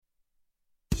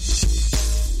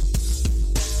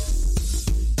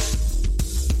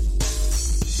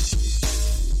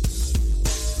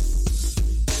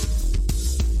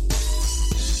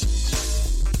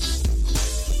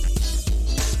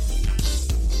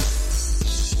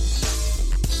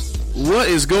What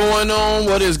is going on?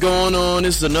 What is going on?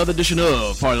 This is another edition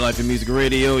of Party Life and Music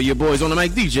Radio. Your boys on the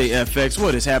mic, DJ FX.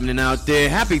 What is happening out there?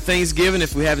 Happy Thanksgiving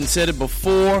if we haven't said it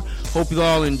before. Hope you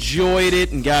all enjoyed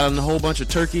it and got on a whole bunch of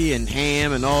turkey and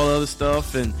ham and all other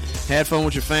stuff and had fun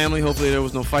with your family. Hopefully there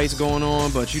was no fights going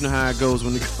on, but you know how it goes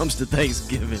when it comes to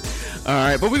Thanksgiving. All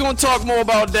right, but we're going to talk more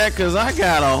about that because I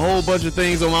got a whole bunch of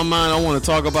things on my mind I want to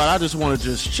talk about. I just want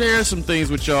to share some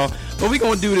things with y'all, but we're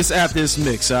going to do this after this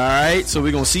mix, all right? So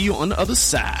we're going to see you on the other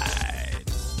side.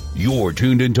 You're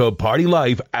tuned into Party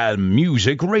Life and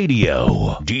Music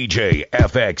Radio. DJ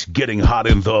FX getting hot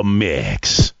in the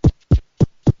mix.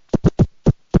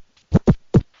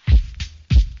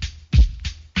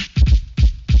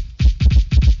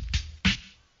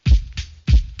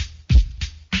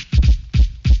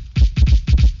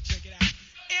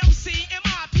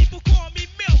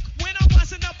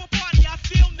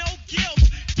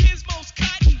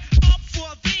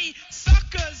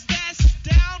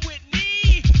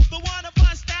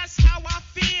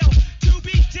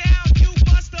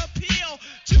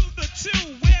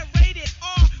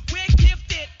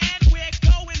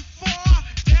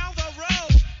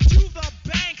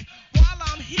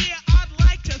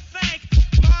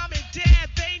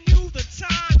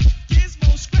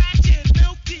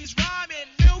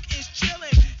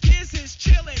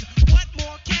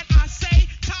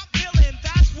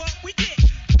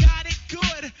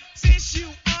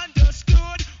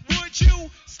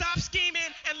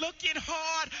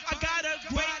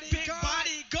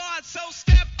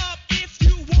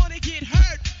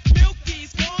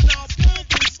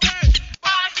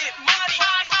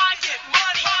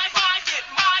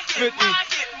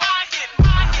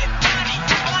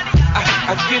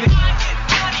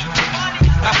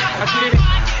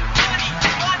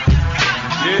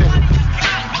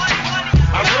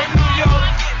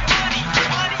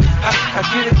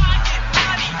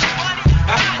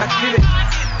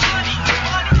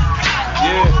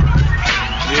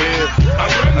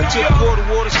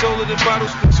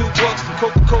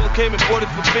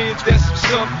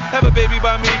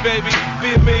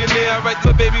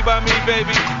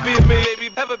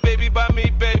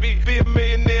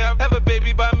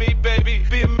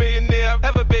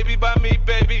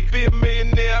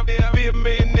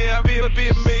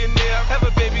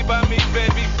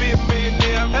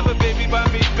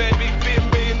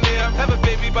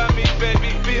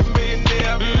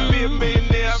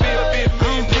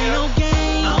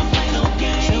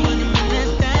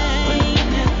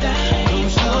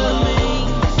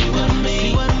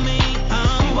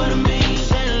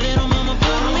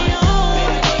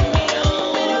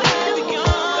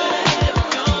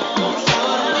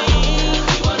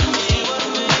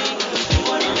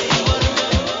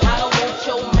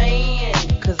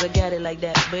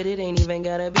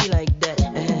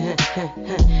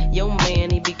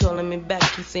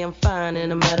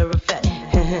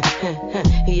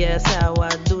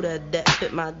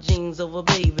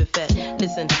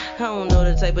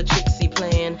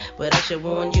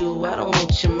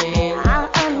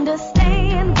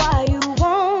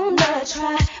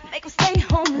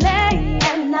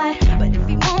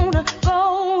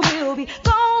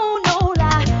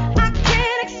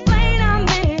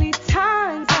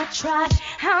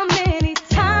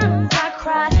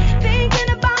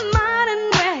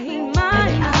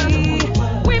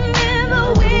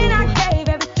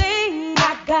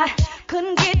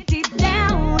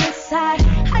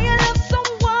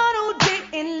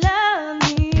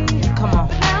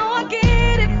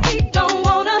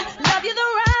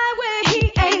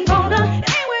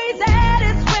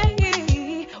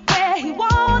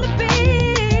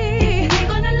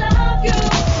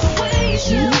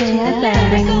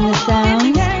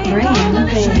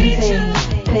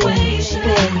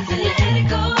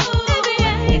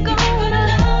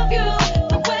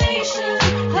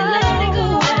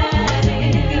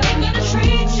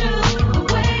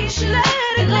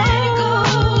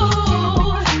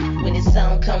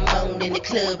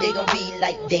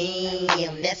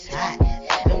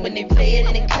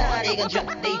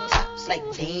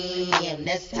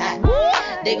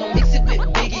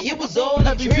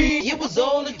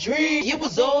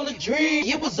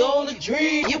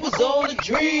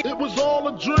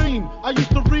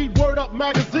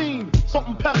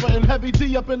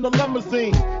 In the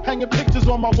limousine, hanging pictures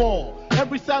on my wall.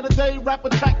 Every Saturday, rap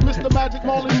attack Mr. Magic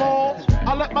Marley Marl.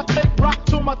 I let my tape rock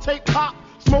till my tape pop.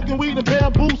 Smoking weed and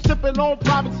bamboo, sipping on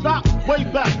private stock. Way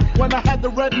back when I had the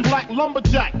red and black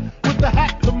lumberjack with the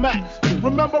hat to match.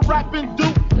 Remember rapping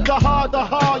Duke? The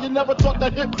hard, you never thought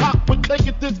that hip hop would take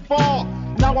it this far.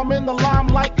 Now I'm in the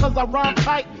limelight cause I rhyme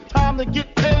tight. Time to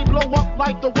get paid, blow up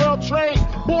like the world trade.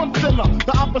 Born sinner,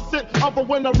 the opposite of a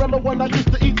winner. Remember when I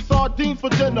used to eat sardines for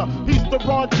dinner? Peace to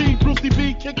Ron G, Brucey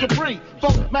B, Kid Capri,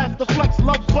 Funk Master Flex,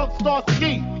 Love Bug, Star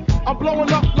Ski. I'm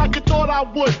blowing up like you thought I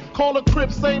would. Call a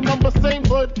crib, same number, same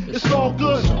hood. It's all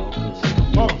good.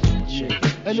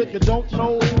 And if you don't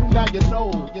know, now you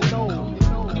know, you know, you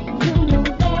know. You know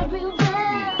very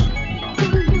well who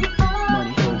you are.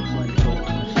 Money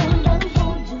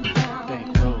hold you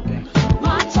down.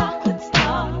 My chocolate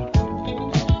star.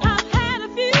 I've had a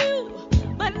few,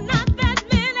 but not that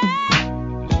many.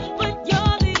 But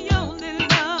you're the only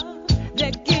love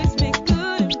that gives me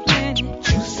good and plenty.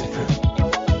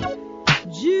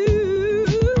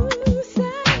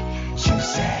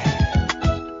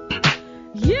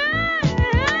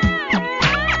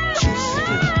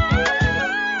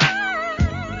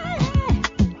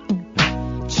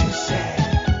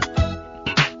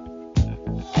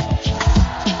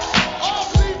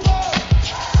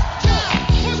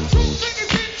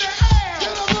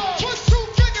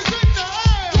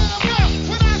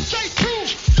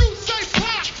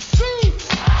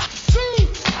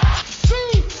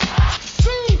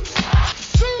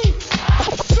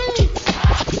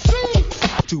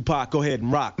 Tupac, go ahead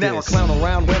and rock this. Now I clown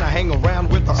around when I hang around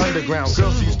with the underground.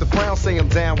 Girls used to frown, say I'm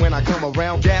down when I come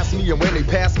around. Gas me, and when they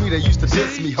pass me, they used to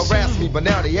diss me, harass me. But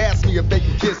now they ask me if they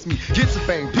can kiss me. Get some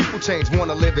fame, people change,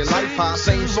 wanna live their life high.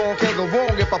 Same song can't go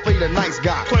wrong if I play the nice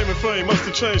guy. Claiming fame must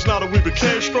have changed now that we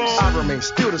became strong. I remain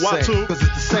still the same, cause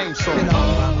it's the same song.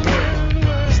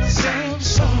 It's the same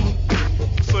song.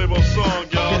 Same old song,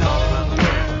 y'all.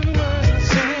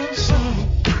 Same song.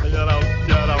 Y'all out,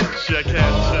 check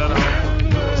out, shout out.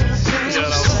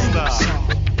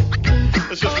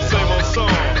 It's just the same old song.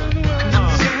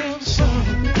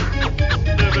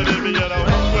 In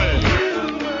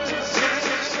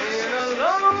a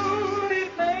lonely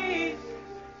place,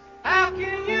 how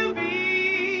can you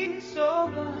be so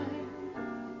blind?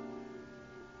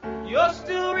 You're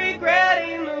still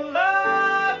regretting the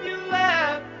love you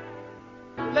left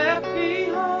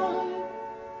behind.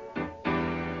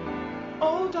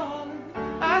 Oh, darling,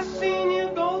 I've seen you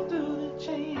go through the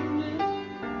changes.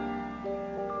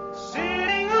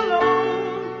 Sitting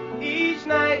alone each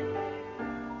night.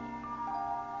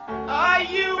 Are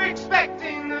you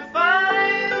expecting to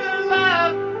find the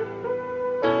love?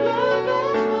 Love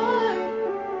is mine.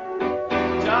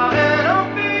 Darling,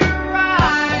 don't be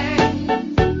right.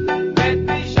 Let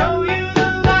me show you the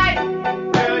light.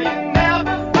 Girl, you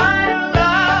never find a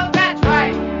love that's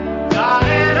right.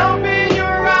 Darling, don't be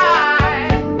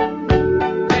right.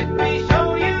 Let me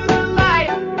show you the light.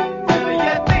 Girl,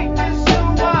 you think you're so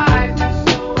wise, you're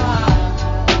so wise.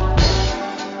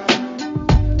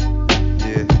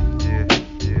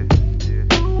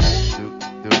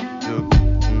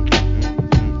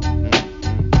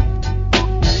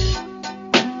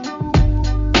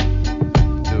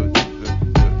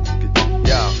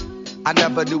 I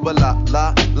never knew a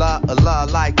la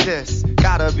like this.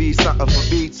 Gotta be something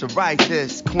for me to write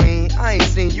this. Queen, I ain't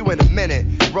seen you in a minute.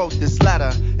 Wrote this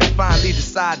letter and finally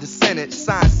decided to send it.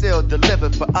 Signed, sealed,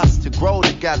 delivered for us to grow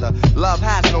together. Love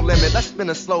has no limit, let's spin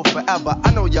it slow forever.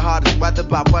 I know your heart is weathered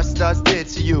by what studs did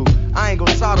to you. I ain't gon'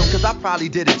 start them cause I probably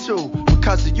did it too.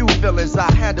 Because of you feelings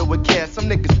I handle with care. Some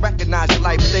niggas recognize your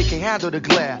life but they can't handle the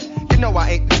glare. You know I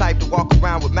ain't the type to walk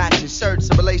around with matching shirts.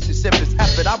 A relationship is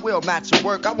effort, I will match your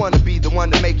work. I wanna be the one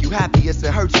to make you happiest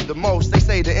and hurt you the most. They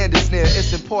say the end is near,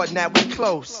 it's important that we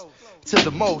close to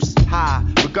the most high.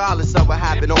 Regardless of what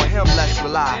happened on him, let's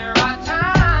rely. There are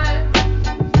times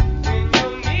when you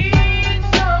need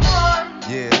someone.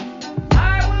 Yeah.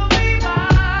 I will be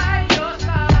by your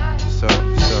side. So.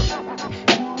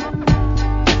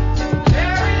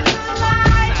 There is a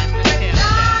light that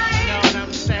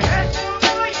shines. That's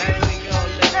for you.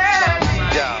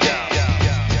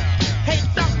 Hey,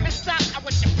 stop, I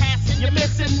want you passing. You're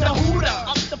missing the hooter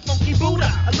of the funky Buddha.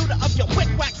 A looter of your quick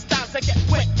whack styles that get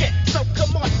wicked. So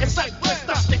come on, it's like we'll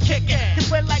start to kick it. Cause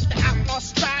we're like the outlaw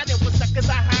stride. It was suckers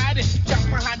I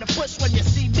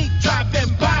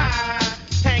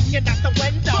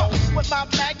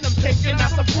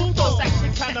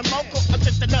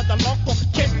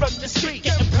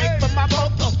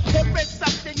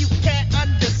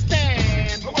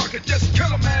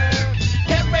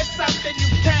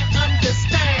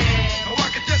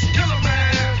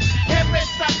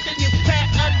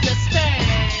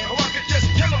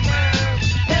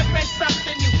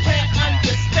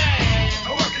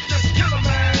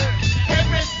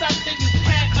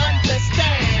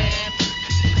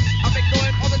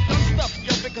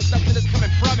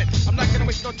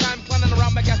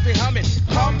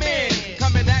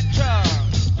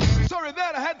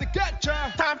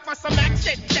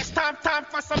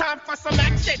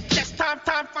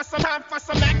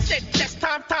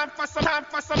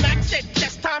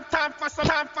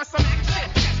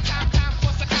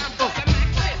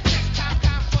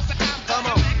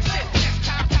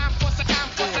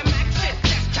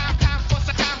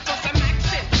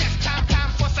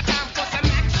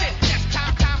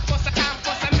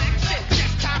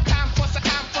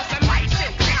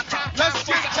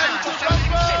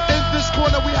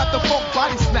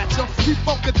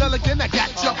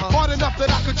ya. Hard enough that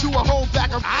I could chew a whole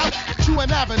bag of chew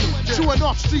an avenue, chew an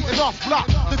off street and off block.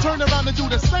 Then turn around and do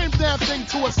the same damn thing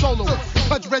to a soloist.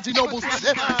 Touch Reggie Noble's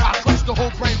shit, I crushed the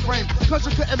whole brain frame. Cause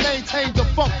you couldn't maintain the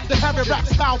funk, the heavy rap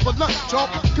style for lunch,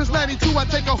 chump. Cause 92 I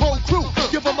take a whole crew,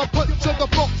 give them a punch to the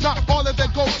funk, not all of their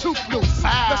go-to blues.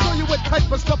 Now show you what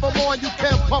type of stuff I'm on, you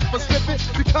can't pump or slip it,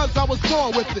 because I was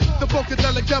born with it. The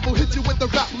Funkadelic devil hit you with the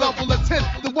rap level of 10.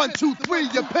 The 1, 2, 3,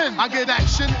 your pen. I get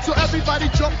action, so everybody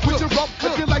jump with your rump.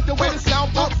 If you like the way the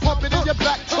sound pump it in your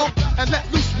back trunk. And let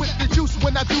loose with the juice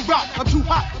when I do rock. I'm too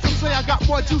hot, some say I got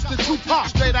more juice than Tupac.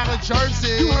 Straight out of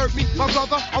Jersey, you heard me, my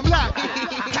brother, I'm live.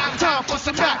 Time for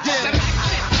some back,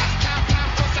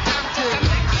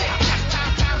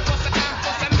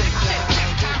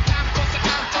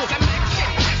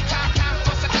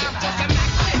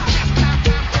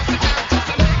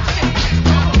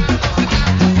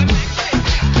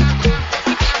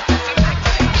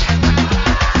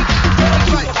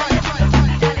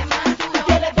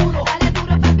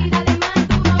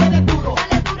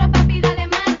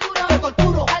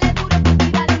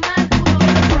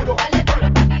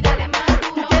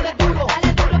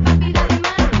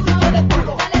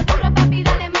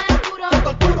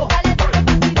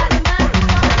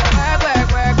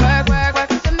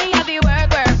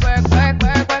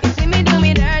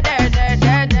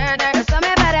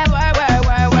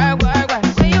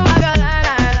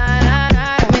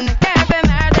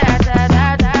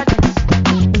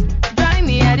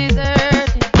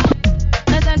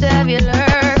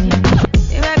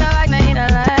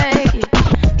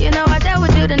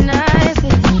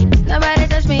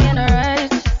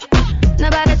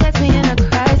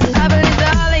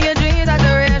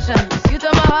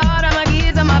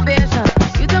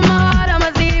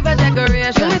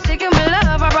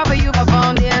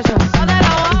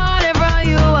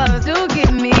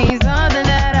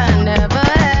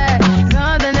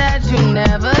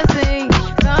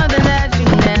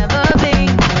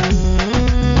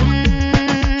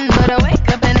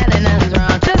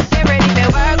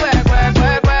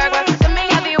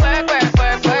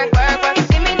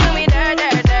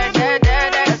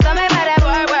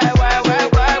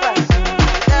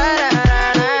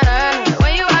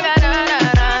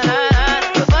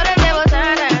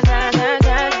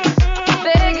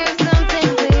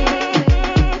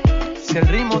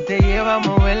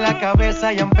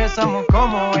 Ya empezamos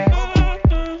como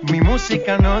es. Mi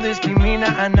música no discrimina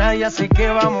a nadie, así que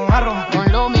vamos a romper.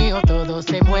 Con lo mío todos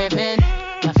se mueven,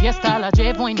 la fiesta la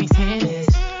llevo en mis genes.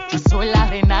 Yo soy la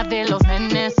reina de los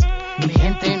nenes, mi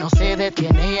gente no se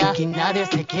detiene y aquí nadie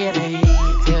se quiere ir.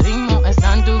 Si el ritmo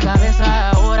está en tu cabeza,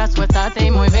 ahora suéltate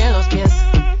y mueve los pies.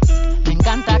 Me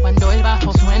encanta cuando el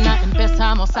bajo suena,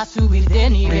 empezamos a subir de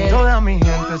nivel. Y toda mi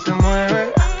gente se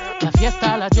mueve, la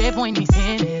fiesta la llevo en mis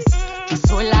genes. Yo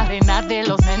soy la reina de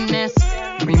los nenes.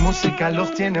 Mi música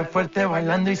los tiene fuerte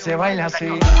bailando y se baila así.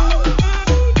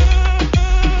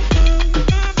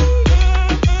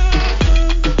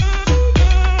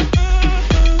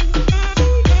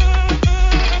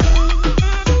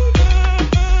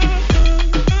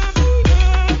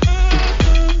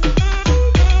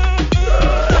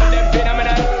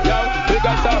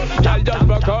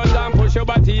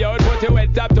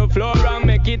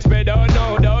 Spread out,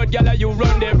 no doubt, girl, you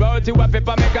run the road. You have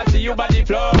paper, make I see you body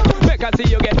flow. Make I see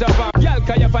you get up and girl,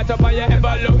 can you fight up and you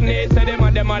ever look neat? Say them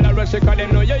and them all a rush because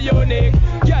them know you're unique.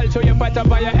 Girl, show you fight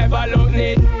up and you ever look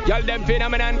neat. Girl, them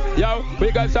phenomenon, yo,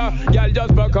 we got so. Girl,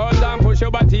 just broke out and push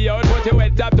your body out. Put your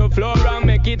head up to floor and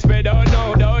make it spread out,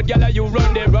 no doubt. Girl, you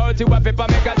run the road. You have paper,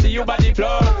 make I see you body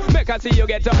flow. Make I see you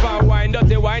get up and wine,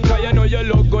 dirty wine. Cause you know you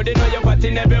look good, you know you're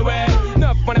fatting everywhere.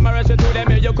 Enough when them a rush you to them,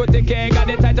 you could take care. Got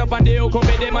the tight up and the hook up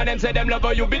with them and them say them love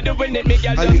how you be doing it, me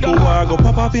girl, just go. I go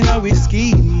pop up in a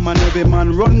whiskey, man, every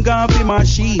man run gun for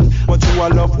machine. But you a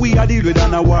love, we a deal with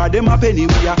an award, them a penny,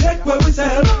 we a take where we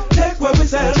sell, take where we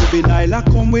sell. Juvenile a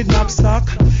come with knapsack,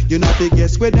 you know the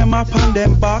guess where them up on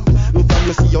them back. No time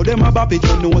you see how them a bop it,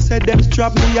 you know said them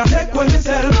strap me a take where we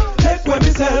sell, take where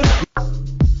we sell.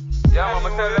 Yeah, I'ma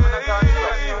tell them in the car,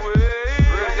 anyway,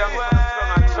 real young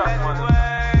stuff and track, man.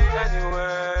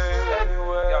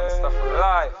 Anyway, young stuff for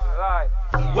life.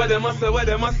 What them a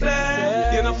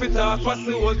say, you know fit talk pass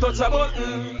the whole touch a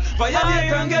button.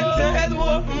 Violate and get your head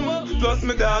open. Plus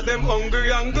me dog them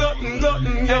hungry and glutton,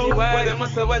 yo. What them a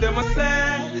say,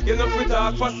 you know fit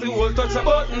talk pass the whole touch a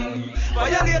button.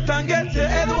 Violate and get your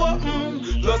head open.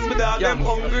 Plus me dog them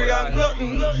hungry and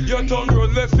glutton. Your tongue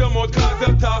run left your mouth cause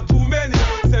them talk too many.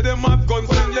 Say them have guns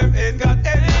and them ain't got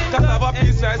any. Cause have a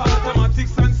piece rise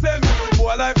automatics and semi. Boy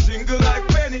our life jingle like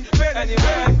penny.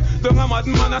 Anyway, don't a mad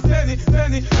man a penny.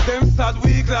 Them sad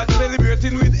week like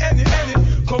celebrating with any.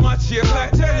 Come and chase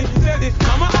like Jenny.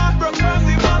 Mama heart broke from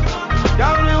the man.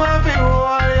 Y'all me want to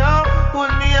hold you, put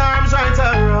me arms right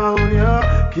around you.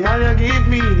 Can you give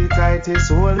me the tightest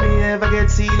hold me ever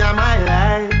get seen in my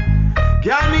life?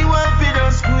 Can me want to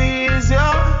just squeeze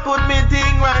you, put me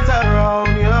thing right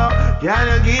around you. Can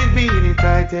you give me the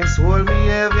tightest hold me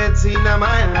ever get seen in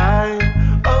my life?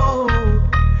 Oh,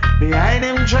 behind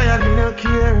them trial me no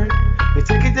care. Me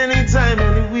take it anytime,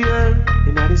 anywhere.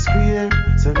 In the square,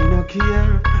 so me no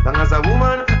care. Long as a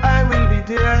woman, I will be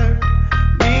there.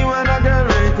 Me want a girl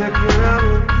really take care of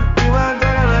me. Me want a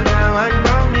girl that wine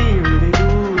for me really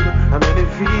good. I really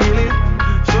feel it.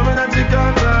 Show me that you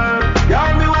can turn.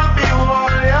 Girl, me want me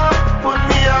hold you. Put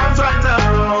me arms right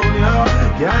around you.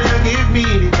 Can you give me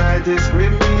the tightest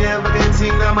grip me ever get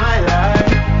seen in my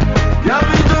life? Girl,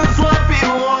 me just want me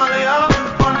hold you.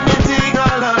 Put me thing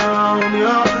all around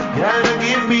you. Can you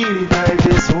give me the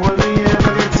tightest hold me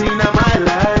ever get seen in my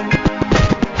life?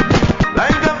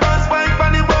 Like a fast bike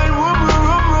on the boy, room.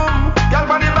 Girl,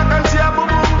 on the back and she a boom.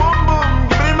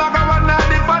 Give me back a one night,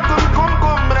 the phantom come.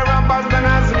 But the rappers then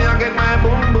ask me I get my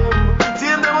boom. See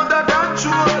them under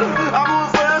control. I move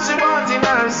for her, she want in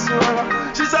her soul.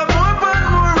 She's a more fun,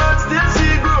 more and still she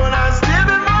grown. And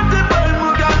stable multiple, who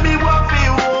got me what we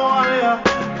want, yeah.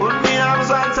 Put me arms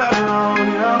right around,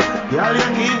 yeah. Girl, you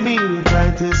give me the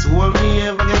tightest hold me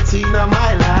ever get seen in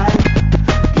my life.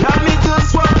 Girl, me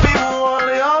just want me hold,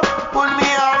 yeah. Put me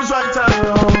arms right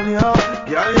around, yeah.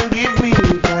 Girl, you give me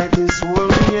the tightest hold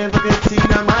me ever get seen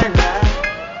in my life.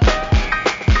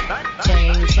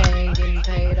 Chain, getting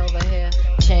paid over here.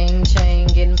 Chain,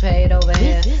 getting paid over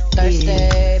here.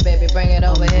 Thursday, baby, bring it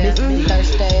over here.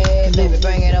 Thursday, baby,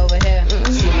 bring it over here.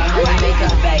 See my money maker,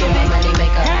 do my money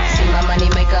maker. See my money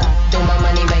maker, do my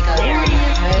money maker.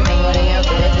 Hey, what in your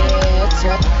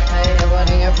picture? Hey, what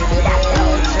in your picture?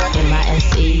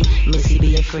 M-I-S-E, Missy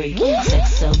be a freak.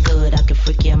 Sex so good, I can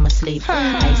freak you in my sleep.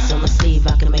 Ice on my sleeve,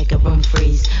 I can make a room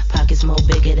freeze. Pockets more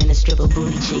bigger than a strip of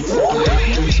booty cheeks.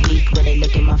 Lose weak when they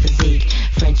look at my physique.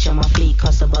 French on my feet,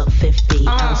 cost $1.50.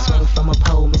 I don't swing from a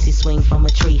pole, Missy swing from a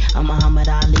tree. I'm Muhammad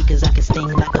Ali, cause I can sting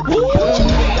like a bee. What you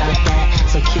know about that?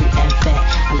 So cute and fat.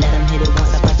 I let him hit it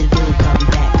once, I watch the dude come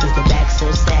back. Cause the back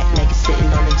so stacked, like it's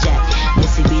sitting on the jack.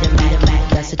 Missy beat him Mac,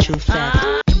 that's a true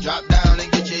fact. Drop down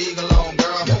and get your eagle on,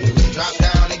 girl. Drop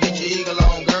down and get your eagle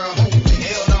on, girl.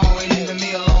 Hell no, ain't leaving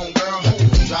me alone, girl.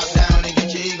 Drop down and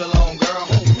get your eagle on, girl.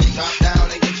 Drop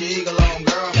down and get your eagle on,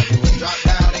 girl. Drop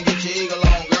down and get your eagle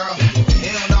on, girl.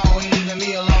 Hell no, ain't leaving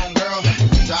me alone, girl.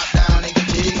 Drop down and get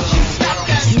your eagle on, girl.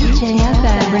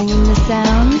 DJFM, bringing the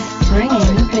sounds,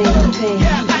 bringing the pain.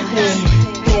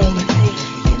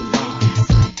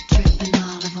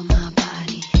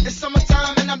 It's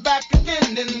summertime and I'm back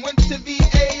again. Then went to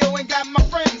VAO and got my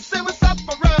friends. Say what's up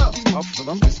for real. Up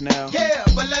Columbus now. Yeah,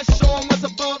 but let's show 'em what's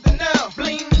above the now.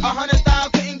 Bling,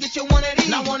 100,000 couldn't get you one of these.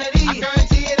 Not one of these. I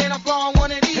guarantee it ain't a flaw on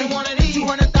one of these. Ain't one of these.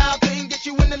 200,000 couldn't get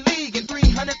you in the league. And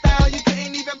 300,000 you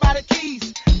couldn't even buy the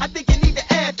keys. I think you need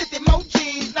to add 50 more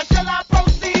G's. Now shall I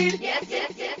proceed? Yes.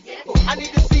 I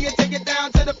need to see you take it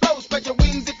down to the floor. Spread your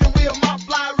wings if you will, my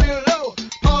fly real low.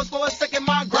 Pause for a second,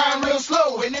 my grind real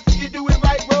slow. And if you do it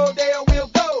right, roll there we'll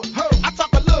go. I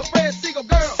talk a little Fred Siegel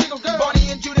girl.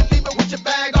 Bonnie and Judy, leave it with your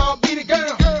bag, all beat it,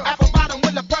 girl. Apple bottom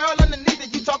with a pearl underneath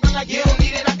it. You talking like you don't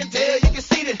need it, I can tell you can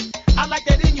see it. I like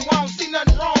that in you, I don't see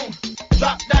nothing wrong.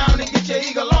 Drop down and get your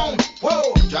eagle on.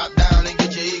 Whoa. Drop down and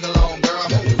get your eagle on, girl.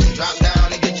 Drop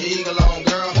down and get your eagle on,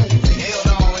 girl. Hell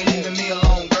no, ain't leaving me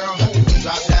alone, girl.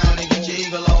 Drop down and get your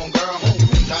eagle on, girl.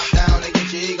 Drop down and get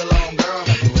your eagle on, girl.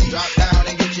 Drop down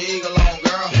and get your eagle on,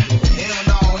 girl. Hell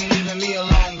no, ain't leaving me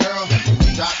alone, girl.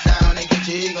 Drop down and get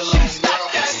your eagle on, girl.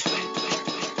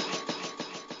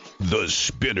 The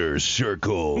Spinner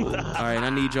Circle. All right, I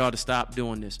need y'all to stop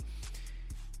doing this.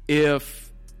 If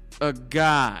a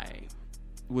guy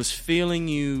was feeling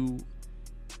you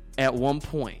at one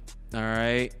point, all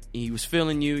right, he was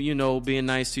feeling you, you know, being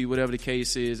nice to you, whatever the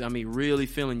case is, I mean, really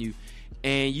feeling you,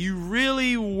 and you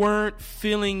really weren't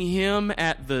feeling him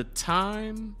at the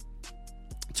time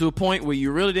to a point where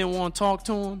you really didn't want to talk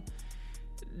to him,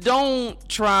 don't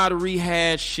try to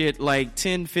rehash shit like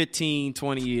 10, 15,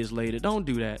 20 years later. Don't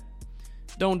do that.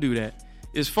 Don't do that.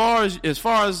 As far as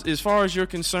you're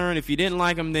concerned, if you didn't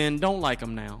like him then, don't like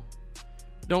him now.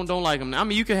 Don't like him now. I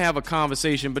mean, you can have a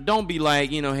conversation, but don't be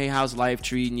like, you know, hey, how's life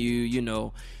treating you? You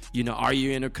know, are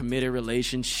you in a committed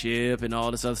relationship and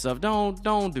all this other stuff?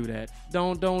 Don't do that.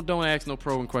 Don't ask no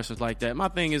probing questions like that. My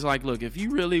thing is like, look, if you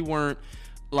really weren't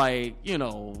like, you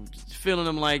know, feeling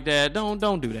them like that, don't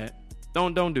do that.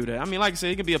 Don't do that. I mean, like I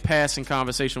said, it can be a passing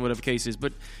conversation, whatever the case is,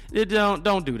 but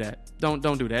don't do that. Don't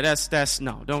do that. That's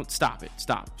no. Don't stop it.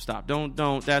 Stop.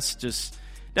 Don't. That's just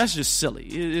silly.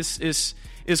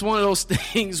 It's one of those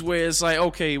things where it's like,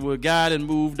 okay, well, God had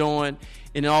moved on,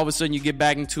 and then all of a sudden you get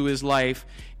back into his life,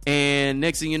 and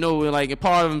next thing you know, like a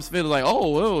part of him's feeling like,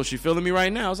 oh, she feeling me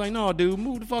right now. It's like, no, dude,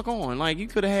 move the fuck on. Like, you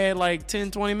could have had like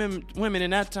 10, 20 women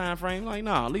in that time frame. Like,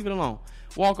 nah, leave it alone.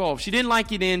 Walk off. She didn't like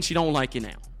you then. She don't like you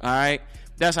now. All right,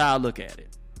 that's how I look at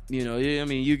it. You know, I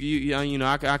mean, you know,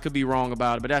 I could be wrong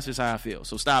about it, but that's just how I feel.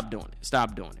 So stop doing it.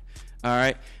 All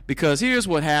right, because here's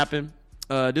what happened.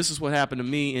 This is what happened to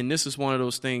me, and this is one of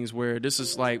those things where this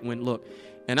is like when, look,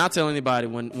 and I'll tell anybody,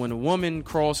 when a woman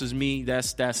crosses me,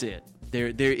 that's it.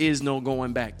 There is no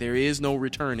going back. There is no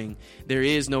returning. There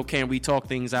is no can we talk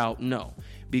things out. No,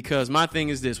 because my thing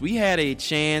is this: we had a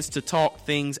chance to talk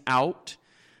things out.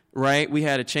 Right? We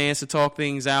had a chance to talk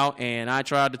things out, and I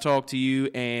tried to talk to you,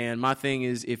 and my thing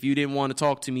is, if you didn't want to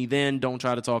talk to me then, don't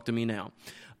try to talk to me now.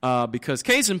 Because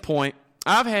case in point,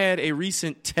 I've had a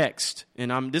recent text,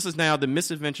 and this is now the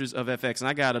misadventures of FX, and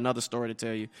I got another story to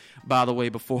tell you, by the way,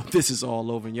 before this is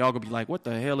all over, and y'all gonna be like, what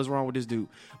the hell is wrong with this dude?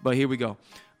 But here we go.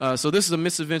 So this is the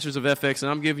misadventures of FX,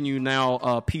 and I'm giving you now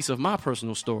a piece of my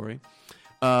personal story.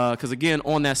 Because again,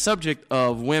 on that subject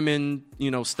of women,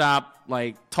 you know, stop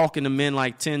like talking to men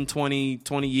like 10, 20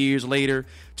 years later,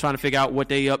 trying to figure out what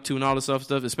they up to and all this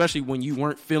stuff, especially when you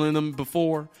weren't feeling them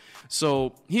before.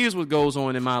 So here's what goes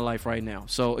on in my life right now.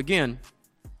 So again,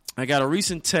 I got a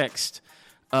recent text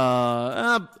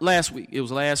last week. It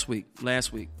was last week.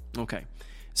 Okay.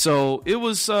 So it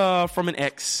was from an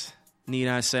ex, need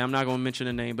I say. I'm not going to mention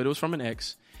the name, but it was from an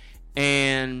ex.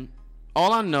 And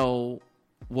all I know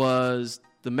was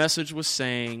the message was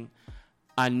saying,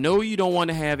 I know you don't want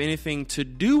to have anything to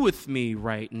do with me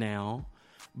right now,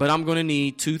 but I'm going to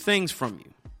need two things from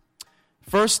you.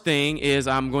 First thing is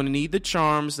I'm going to need the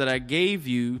charms that I gave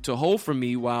you to hold for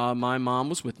me while my mom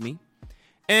was with me.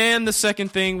 And the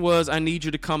second thing was I need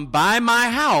you to come by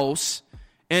my house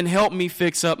and help me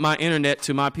fix up my internet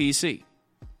to my PC.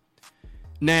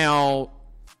 Now,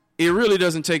 it really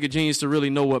doesn't take a genius to really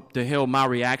know what the hell my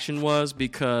reaction was,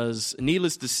 because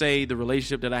needless to say, the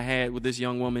relationship that I had with this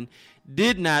young woman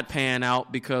did not pan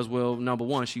out because, well, number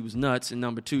one, she was nuts, and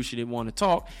number two, she didn't want to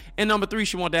talk, and number three,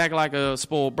 she wanted to act like a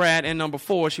spoiled brat, and number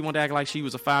four, she wanted to act like she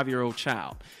was a 5-year-old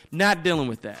child. Not dealing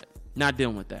with that.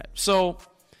 So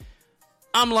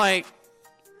I'm like,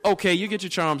 okay, you get your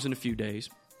charms in a few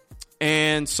days.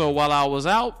 And so while I was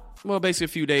out, well, basically a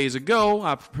few days ago,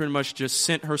 I pretty much just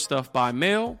sent her stuff by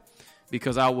mail,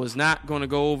 because I was not going to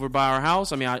go over by our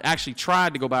house. I mean, I actually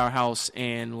tried to go by our house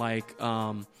and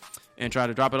and try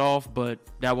to drop it off, but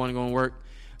that wasn't going to work.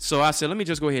 So I said, let me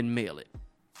just go ahead and mail it,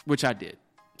 which I did.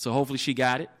 So hopefully she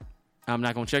got it. I'm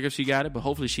not going to check if she got it, but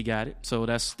hopefully she got it. So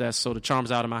that's so the charm's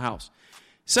out of my house.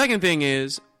 Second thing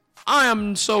is, I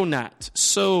am so not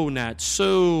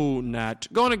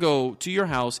going to go to your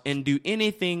house and do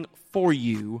anything for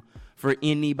you for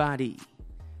anybody.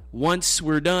 Once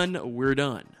we're done, we're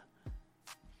done.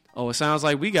 Oh, it sounds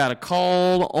like we got a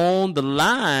call on the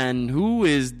line. Who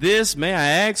is this? May I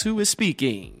ask who is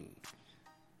speaking?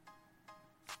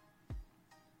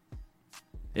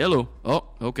 Hello. Oh,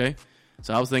 okay.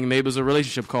 So I was thinking maybe it was a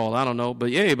relationship call. I don't know.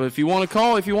 But yeah, but if you want to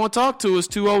call, if you want to talk to us,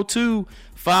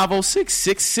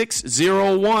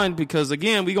 202-506-6601. Because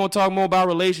again, we're going to talk more about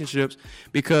relationships.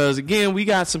 Because again, we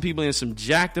got some people in some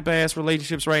jacked up ass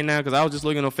relationships right now. Because I was just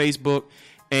looking on Facebook.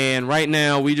 And right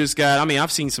now, we just got, I've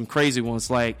seen some crazy ones.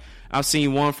 Like, I've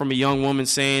seen one from a young woman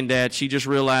saying that she just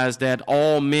realized that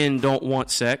all men don't want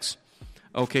sex.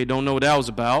 Okay, don't know what that was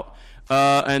about.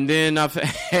 And then I've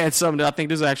had something that I think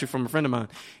this is actually from a friend of mine.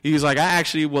 He was like, I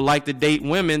actually would like to date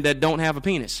women that don't have a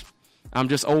penis. I'm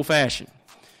just old-fashioned.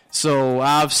 So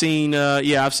I've seen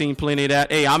plenty of that.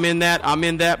 Hey, I'm in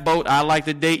that boat. I like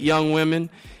to date young women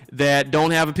that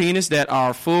don't have a penis, that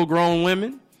are full-grown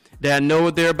women, that know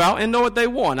what they're about and know what they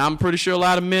want. I'm pretty sure a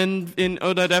lot of men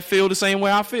that feel the same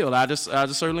way I feel. I just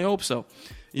certainly hope so.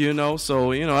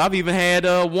 So I've even had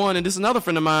one, and this is another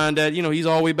friend of mine that, he's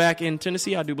all the way back in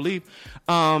Tennessee, I do believe.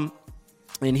 And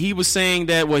he was saying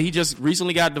that, he just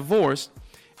recently got divorced,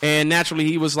 and naturally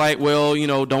he was like,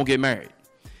 don't get married.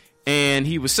 And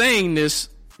he was saying this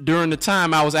during the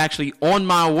time I was actually on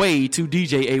my way to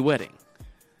DJ a wedding.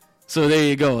 So there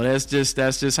you go. That's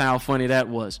just how funny that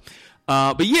was.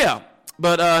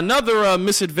 But another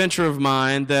misadventure of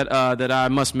mine that I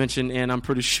must mention, and I'm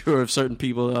pretty sure if certain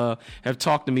people have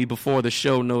talked to me before the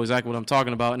show know exactly what I'm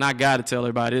talking about, and I got to tell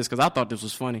everybody this because I thought this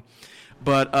was funny.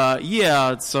 But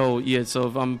again,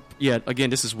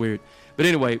 this is weird. But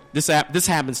anyway, this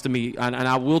happens to me, and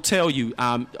I will tell you,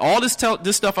 all this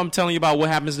stuff I'm telling you about what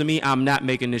happens to me, I'm not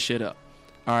making this shit up.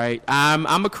 All right,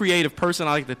 I'm a creative person.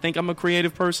 I like to think I'm a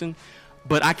creative person,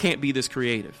 but I can't be this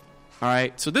creative. All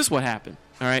right, so this is what happened.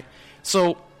 All right,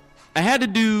 so I had to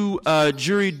do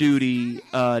jury duty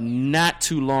not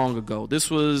too long ago. This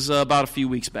was about a few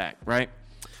weeks back, right?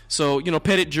 So,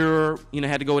 petit juror,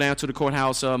 had to go down to the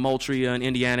courthouse, Moultrie on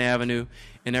Indiana Avenue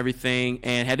and everything,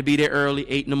 and had to be there early,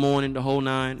 8 in the morning, the whole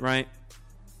 9, right?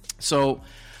 So,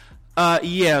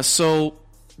 so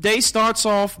day starts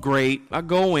off great. I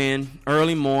go in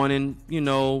early morning,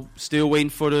 still waiting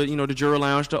for the juror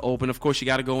lounge to open. Of course, you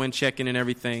got to go in, check in and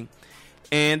everything.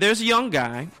 And there's a young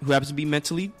guy who happens to be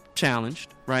mentally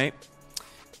challenged, right?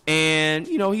 And,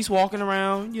 he's walking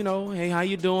around, hey, how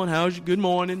you doing? Good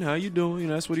morning. How you doing?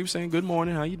 That's what he was saying. Good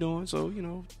morning. How you doing? So,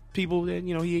 people that,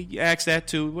 he asked that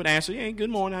too would answer, hey, good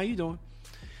morning. How you doing?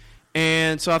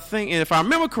 And so I think, and if I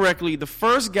remember correctly, the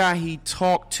first guy he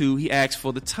talked to, he asked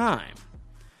for the time.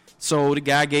 So the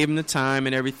guy gave him the time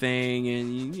and everything.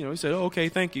 And, he said, oh, okay,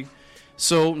 thank you.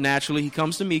 So naturally he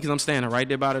comes to me because I'm standing right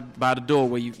there by the door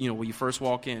where where you first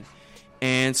walk in.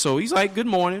 And so he's like, good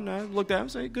morning. I looked at him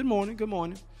and said, good morning, good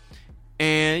morning.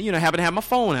 And, happen to have my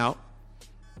phone out.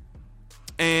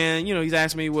 And, he's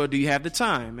asking me, well, do you have the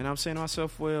time? And I'm saying to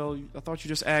myself, well, I thought you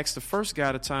just asked the first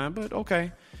guy the time, but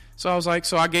okay. So I was like,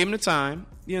 so I gave him the time,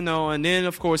 and then,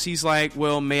 of course, he's like,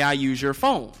 well, may I use your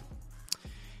phone?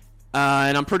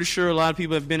 And I'm pretty sure a lot of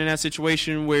people have been in that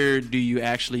situation where do you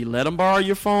actually let them borrow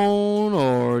your phone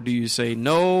or do you say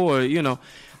no or,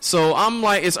 So I'm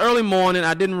like, it's early morning.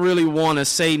 I didn't really want to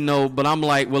say no, but I'm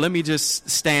like, well, let me just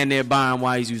stand there by him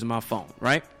while he's using my phone,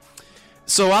 right?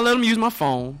 So I let him use my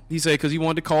phone. He said because he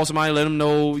wanted to call somebody, let him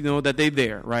know, that they're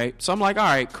there, right? So I'm like, all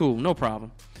right, cool, no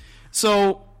problem.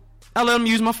 So I let him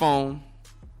use my phone.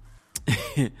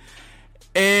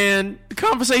 And the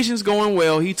conversation's going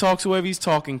well. He talks to whoever he's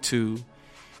talking to.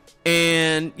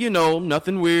 And,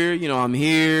 nothing weird. I'm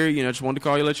here. Just wanted to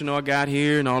call you, let you know I got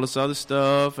here and all this other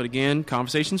stuff. And again,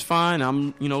 conversation's fine.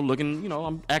 I'm, looking,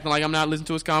 I'm acting like I'm not listening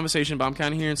to his conversation, but I'm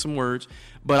kind of hearing some words.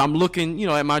 But I'm looking,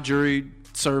 at my jury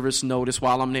service notice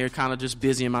while I'm there, kind of just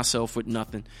busying myself with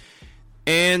nothing.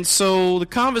 And so the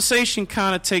conversation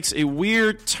kind of takes a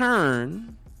weird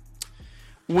turn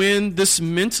when this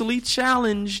mentally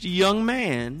challenged young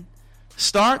man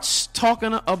starts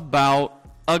talking about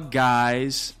a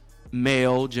guy's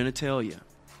male genitalia.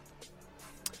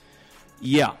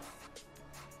 Yeah.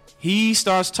 He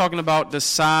starts talking about the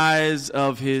size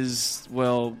of his,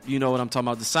 well, you know what I'm talking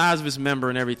about, the size of his member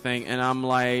and everything. And I'm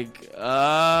like,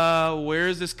 where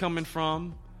is this coming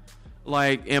from?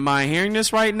 Like, am I hearing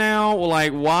this right now? Or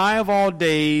like, why of all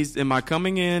days am I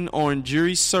coming in on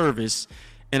jury service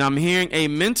and I'm hearing a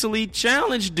mentally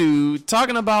challenged dude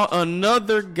talking about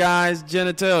another guy's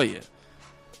genitalia?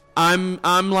 I'm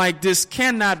like, this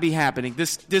cannot be happening.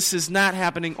 This is not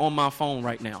happening on my phone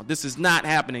right now. This is not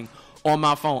happening on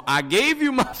my phone. I gave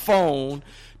you my phone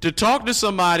to talk to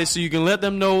somebody so you can let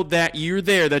them know that you're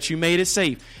there, that you made it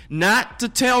safe. Not to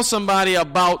tell somebody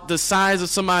about the size of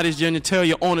somebody's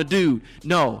genitalia on a dude.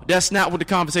 No, that's not what the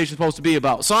conversation is supposed to be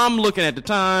about. So I'm looking at the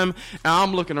time, and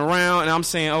I'm looking around, and I'm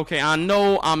saying, okay, I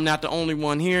know I'm not the only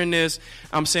one hearing this.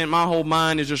 I'm saying my whole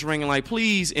mind is just ringing like,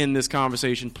 please end this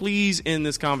conversation. Please end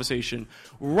this conversation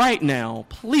right now.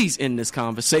 Please end this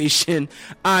conversation.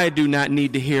 I do not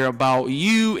need to hear about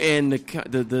you and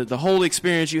the whole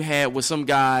experience you had with some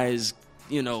guy's,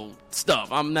 stuff.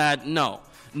 I'm not,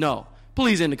 no.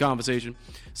 Please end the conversation.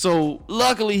 So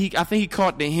luckily, I think he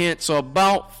caught the hint. So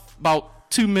about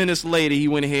 2 minutes later, he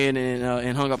went ahead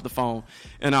and hung up the phone.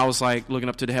 And I was like, looking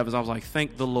up to the heavens, I was like,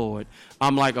 thank the Lord.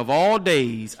 I'm like, of all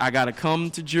days, I got to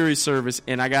come to jury service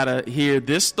and I got to hear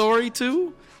this story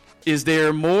too? Is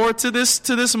there more to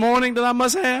this morning that I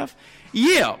must have?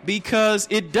 Yeah, because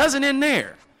it doesn't end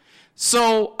there.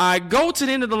 So I go to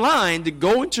the end of the line to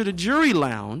go into the jury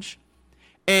lounge,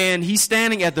 and he's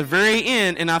standing at the very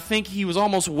end, and I think he was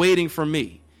almost waiting for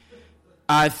me.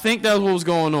 I think that's what was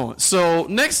going on. So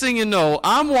next thing you know,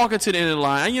 I'm walking to the end of the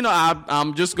line. And,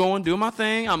 I'm just going, doing my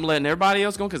thing. I'm letting everybody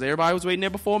else go because everybody was waiting there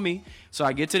before me. So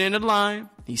I get to the end of the line.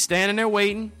 He's standing there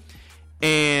waiting.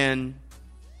 And,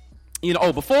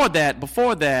 before that,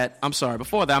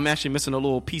 I'm actually missing a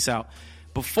little piece out.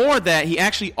 Before that, he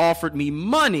actually offered me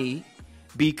money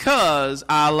because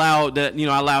I allowed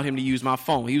him to use my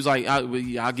phone. He was like, I'll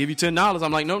give you $10.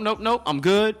 I'm like, nope, I'm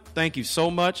good. Thank you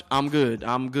so much. I'm good.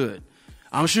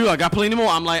 I'm sure I got plenty more.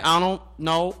 I'm like, I'm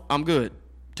good. I'm good.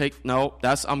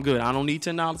 I don't need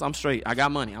 $10. I'm straight. I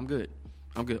got money. I'm good.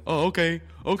 Oh, okay,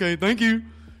 thank you.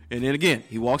 And then again,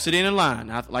 he walks it in line.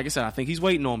 Like I said, I think he's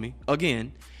waiting on me.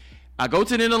 Again, I go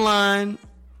to the end of the line,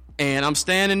 and I'm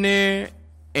standing there,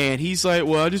 and he's like,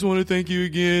 well, I just want to thank you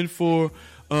again for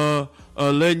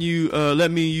let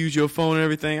me use your phone and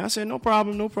everything. I said, no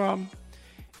problem.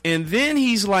 And then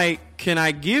he's like, can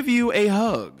I give you a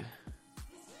hug?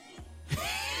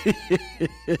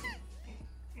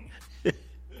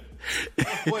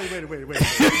 Wait.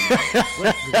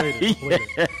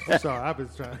 I'm sorry. I've been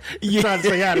trying to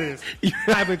stay out of this.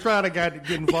 I've been trying to get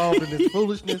involved in this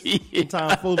foolishness and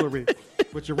tomfoolery,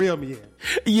 but you reel me in.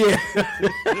 Yeah.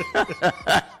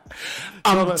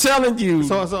 I'm telling you.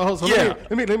 So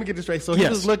let me get this straight. So he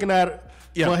was looking at it.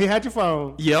 Yep. Well, he had your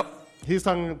phone. Yep. He's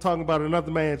talking about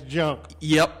another man's junk.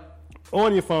 Yep.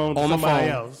 On your phone to somebody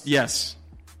else. Yes.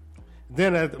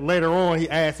 Then later on, he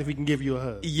asked if he can give you a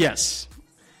hug. Yes.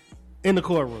 In the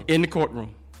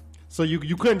courtroom. So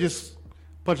you couldn't just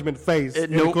punch him in the face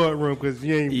in the courtroom because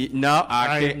you ain't. No,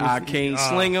 I can't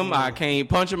sling him. I can't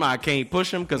punch him. I can't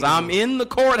push him because I'm in the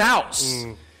courthouse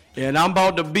and I'm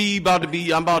about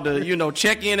to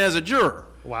check in as a juror.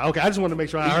 Wow. Okay. I just wanted to make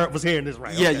sure I was hearing this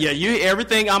right. Yeah. Okay. Yeah.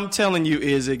 Everything I'm telling you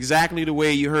is exactly the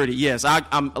way you heard it. Yes.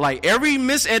 I'm like every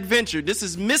misadventure. This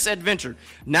is misadventure,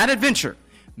 not adventure.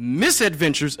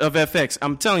 Misadventures of FX.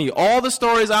 I'm telling you, all the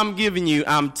stories I'm giving you,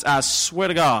 I swear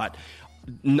to God,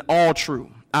 all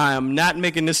true. I am not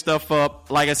making this stuff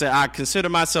up. Like I said, I consider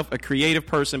myself a creative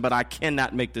person, but I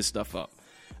cannot make this stuff up.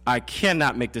 And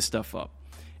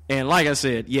like I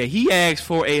said, yeah, he asked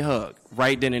for a hug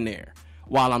right then and there.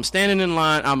 While I'm standing in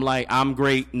line, I'm like, I'm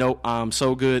great. No, I'm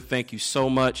so good. Thank you so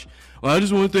much. Well, I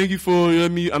just want to thank you for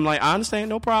me. I'm like, I understand.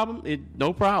 No problem.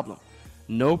 No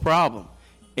problem.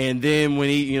 And then when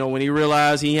he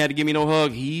realized he had to give me no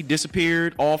hug, he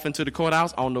disappeared off into the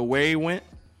courthouse. I don't know where he went.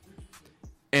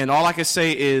 And all I can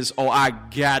say is, I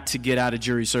got to get out of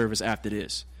jury service after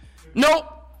this. Nope.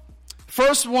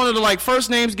 First, one of the first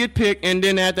names get picked, and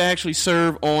then had to actually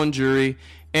serve on jury,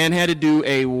 and had to do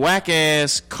a whack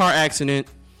ass car accident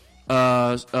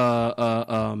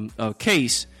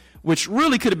case, which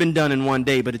really could have been done in one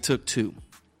day, but it took 2.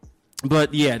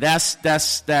 But yeah, that's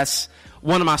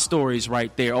one of my stories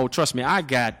right there. Oh, trust me, I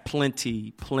got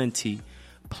plenty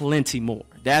more.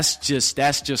 That's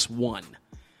just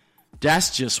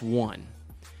one.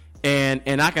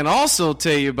 And I can also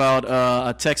tell you about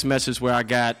a text message where I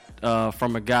got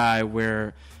from a guy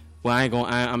where, well,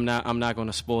 I'm not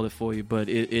gonna spoil it for you, but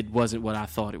it wasn't what I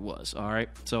thought it was. All right.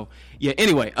 So yeah.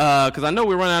 Anyway, because I know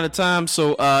we're running out of time.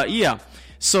 So yeah.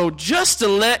 So just to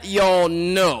let y'all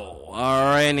know. All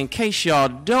right, and in case y'all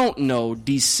don't know,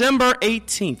 December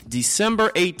 18th,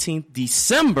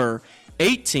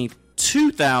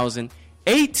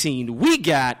 2018, we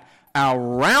got our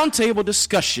roundtable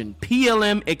discussion,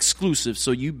 PLM exclusive,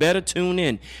 so you better tune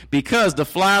in because the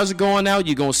flyers are going out.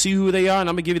 You're going to see who they are, and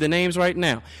I'm going to give you the names right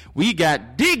now. We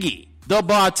got Diggy, the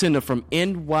bartender from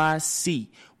NYC.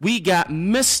 We got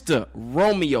Mr.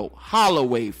 Romeo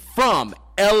Holloway from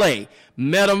LA.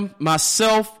 Met him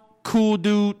myself. Cool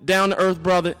dude, down to earth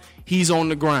brother. He's on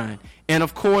the grind. And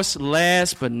of course,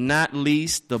 last but not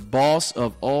least, the boss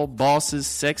of all bosses,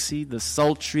 sexy, the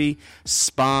sultry,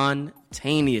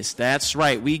 spontaneous. That's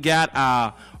right. We got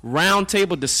our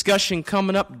roundtable discussion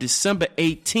coming up December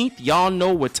 18th. Y'all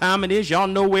know what time it is. Y'all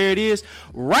know where it is.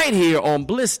 Right here on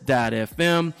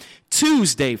Bliss.fm.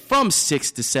 Tuesday from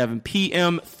 6 to 7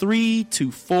 p.m., 3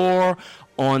 to 4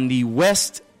 on the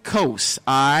West Coast.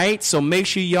 All right, so make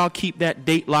sure y'all keep that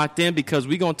date locked in because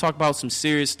we're going to talk about some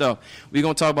serious stuff. We're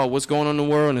going to talk about what's going on in the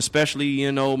world, and especially,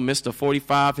 Mr.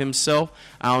 45 himself.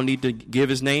 I don't need to give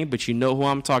his name, but you know who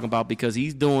I'm talking about because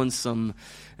he's doing he's doing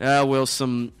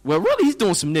some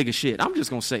nigger shit. I'm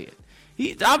just going to say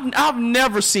it. I've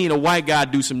never seen a white guy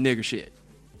do some nigger shit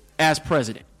as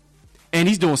president, and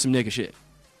he's doing some nigger shit.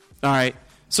 All right,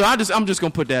 so I'm just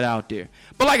going to put that out there.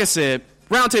 But like I said,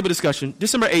 roundtable discussion,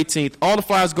 December 18th. All the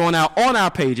flyers going out on our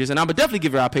pages, and I'm going to definitely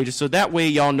give you our pages so that way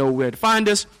y'all know where to find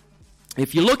us.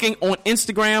 If you're looking on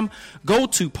Instagram, go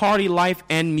to Party Life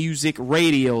and Music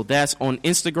Radio. That's on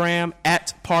Instagram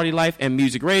at Party Life and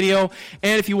Music Radio.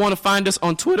 And if you want to find us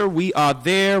on Twitter, we are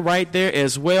there, right there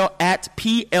as well, at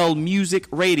PL Music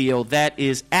Radio. That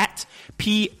is at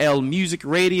PL Music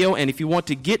Radio. And if you want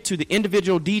to get to the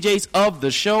individual DJs of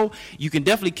the show, you can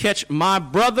definitely catch my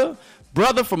brother,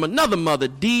 brother from another mother,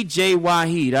 DJ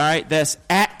Waheed. All right, that's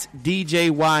at DJ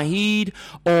Waheed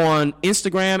on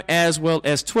Instagram as well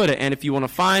as Twitter. And if you want to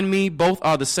find me, both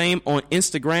are the same on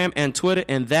Instagram and Twitter,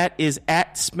 and that is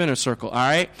at Spinner Circle. All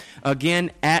right,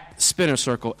 again, at Spinner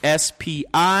Circle,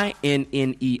 SPINNERCIRCLE.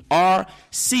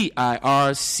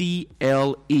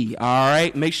 All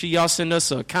right, make sure y'all send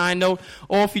us a kind note,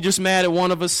 or if you're just mad at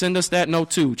one of us, send us that note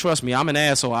too. Trust me, I'm an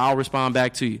asshole. I'll respond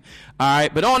back to you. All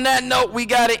right, but on that note, we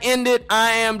got to end it.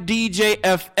 I am DJ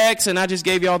FX, and I just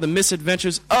gave y'all the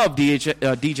misadventures of DJ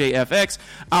FX.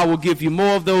 I will give you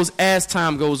more of those as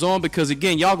time goes on, because,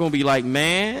 again, y'all going to be like,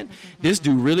 man, this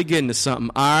dude really getting to something.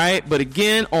 All right, but,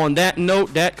 again, on that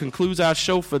note, that concludes our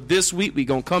show for this week. We're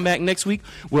going to come back next week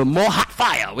with more hot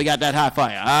fire. We got that hot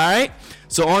fire, all right?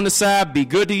 So on the side, be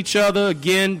good to each other.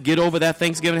 Again, get over that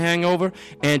Thanksgiving hangover,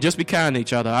 and just be kind to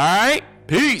each other, all right?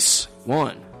 Peace.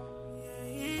 One.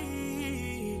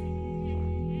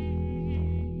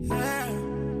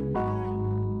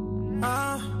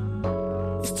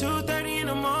 It's 2:30 in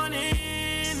the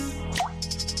morning.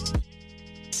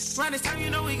 Right this time, you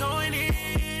know we going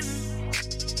in.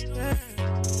 Yeah.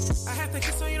 I have to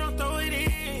kiss so you don't throw it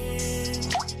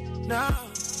in. No,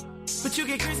 but you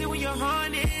get crazy when you're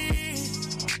horny.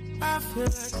 I feel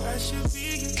like I should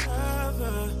be your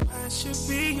lover. I should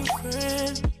be your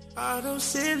friend. All those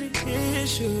silly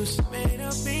issues made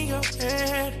up in your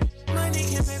head. Money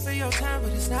can pay for your time,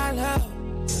 but it's not love.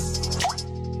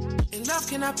 And love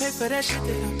cannot pay for that shit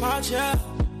that I bought you.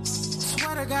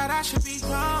 Swear to God, I should be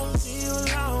gone, leave you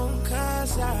alone,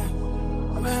 cause I'd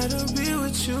rather be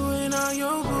with you and all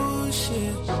your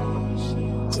bullshit.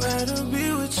 Rather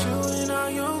be with you and all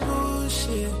your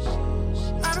bullshit.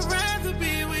 I'd rather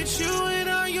be with you and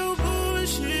all your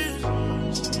bullshit.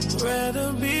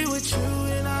 Rather be with you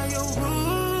and all your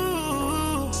bullshit.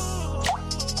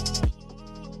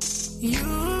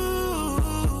 You,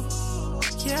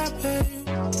 yeah, babe.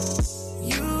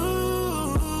 You,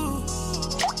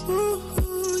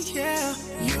 yeah.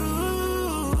 You,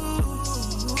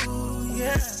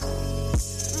 yeah.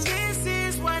 This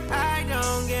is what I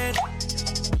don't get.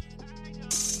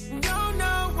 Don't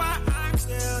know why I'm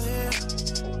still here.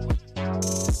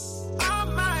 All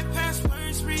my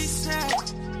passwords reset.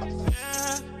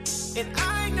 Yeah. And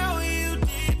I know you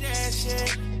did that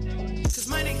shit. Cause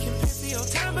money can pay for your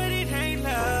time, but it ain't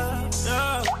love.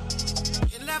 No.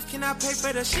 And love cannot pay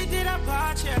for the shit that I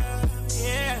bought you.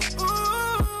 Yeah.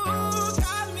 Ooh,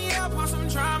 got me up on some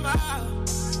drama.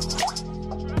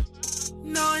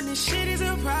 Knowing this shit is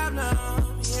a problem.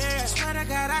 Yeah. Swear to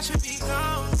God, I should be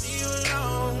gone, leave you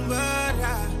alone. But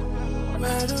I'd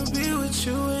rather be with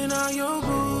you and all your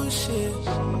bullshit.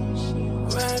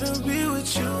 Rather be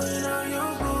with you and all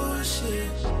your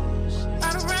bullshit.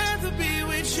 I'd rather be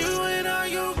with you and all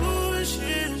your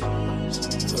bullshit.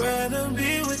 Rather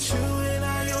be with you and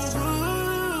all your bullshit.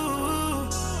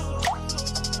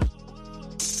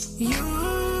 You,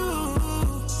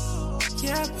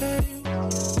 yeah, babe.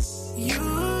 You,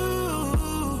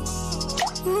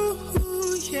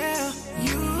 yeah.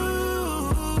 You,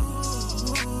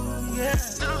 yeah.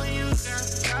 Know you got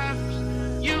problems.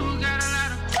 You got a lot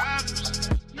of problems.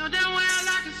 Know damn well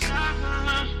I can solve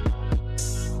them.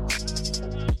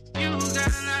 You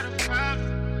got a lot of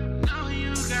problems. Know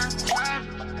you got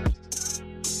problems.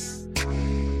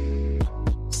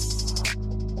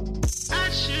 I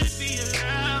should be a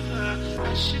lover. I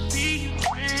should be your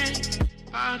friend.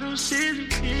 All those silly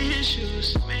issues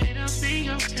made up in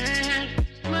your head.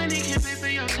 Money can pay for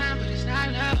your time, but it's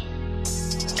not love.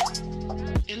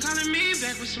 And calling me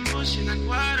back with some bullshit like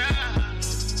water.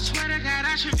 Swear to God,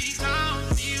 I should be gone,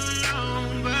 leave you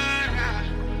alone. But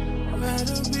I'd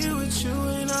rather be with you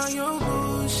and all your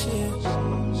bullshit.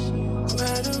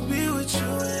 Rather be with you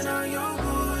and all your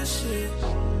bullshit.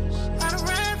 I'd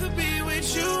rather be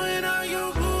with you